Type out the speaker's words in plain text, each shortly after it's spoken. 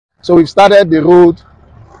So we've started the road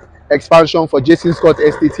expansion for Jason Scott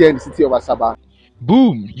Estate here in the city of Asaba.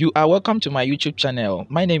 Boom! You are welcome to my YouTube channel.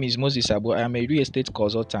 My name is Moses Abo. I am a real estate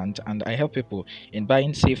consultant and I help people in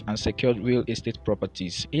buying safe and secure real estate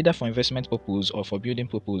properties, either for investment purpose or for building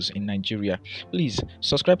purpose in Nigeria. Please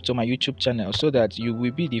subscribe to my YouTube channel so that you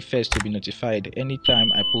will be the first to be notified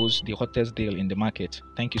anytime I post the hottest deal in the market.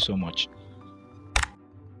 Thank you so much.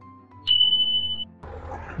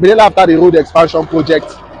 Immediately after the road expansion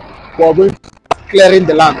project, we're going to clearing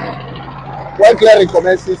the land. When clearing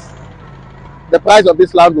commences, the price of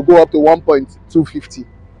this land will go up to 1.250.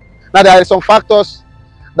 Now there are some factors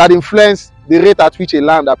that influence the rate at which a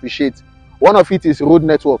land appreciates. One of it is road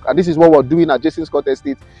network, and this is what we're doing at Jason Scott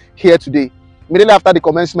Estate here today. Immediately after the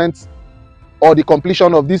commencement or the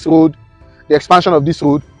completion of this road, the expansion of this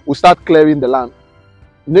road, we'll start clearing the land.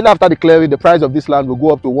 Immediately after the clearing, the price of this land will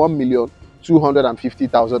go up to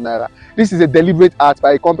 1,250,000 naira. This is a deliberate act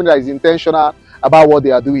by a company that is intentional about what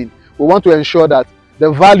they are doing. We want to ensure that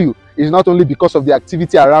the value is not only because of the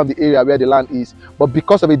activity around the area where the land is, but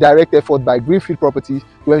because of a direct effort by Greenfield Properties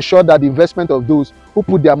to ensure that the investment of those who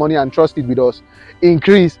put their money and trust it with us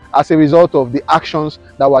increase as a result of the actions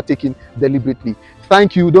that were taken deliberately.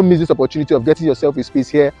 Thank you. Don't miss this opportunity of getting yourself a space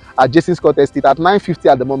here at Jason Scott Estate at 950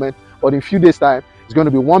 at the moment, but in a few days' time, it's going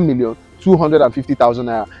to be 1,250,000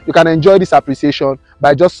 naira. You can enjoy this appreciation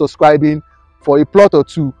by just subscribing for a plot or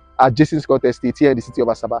two at Jason Scott Estate here in the city of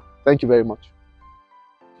Asaba. Thank you very much.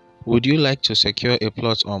 Would you like to secure a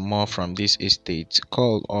plot or more from this estate?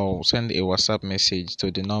 Call or send a WhatsApp message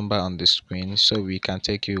to the number on the screen so we can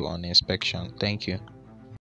take you on inspection. Thank you.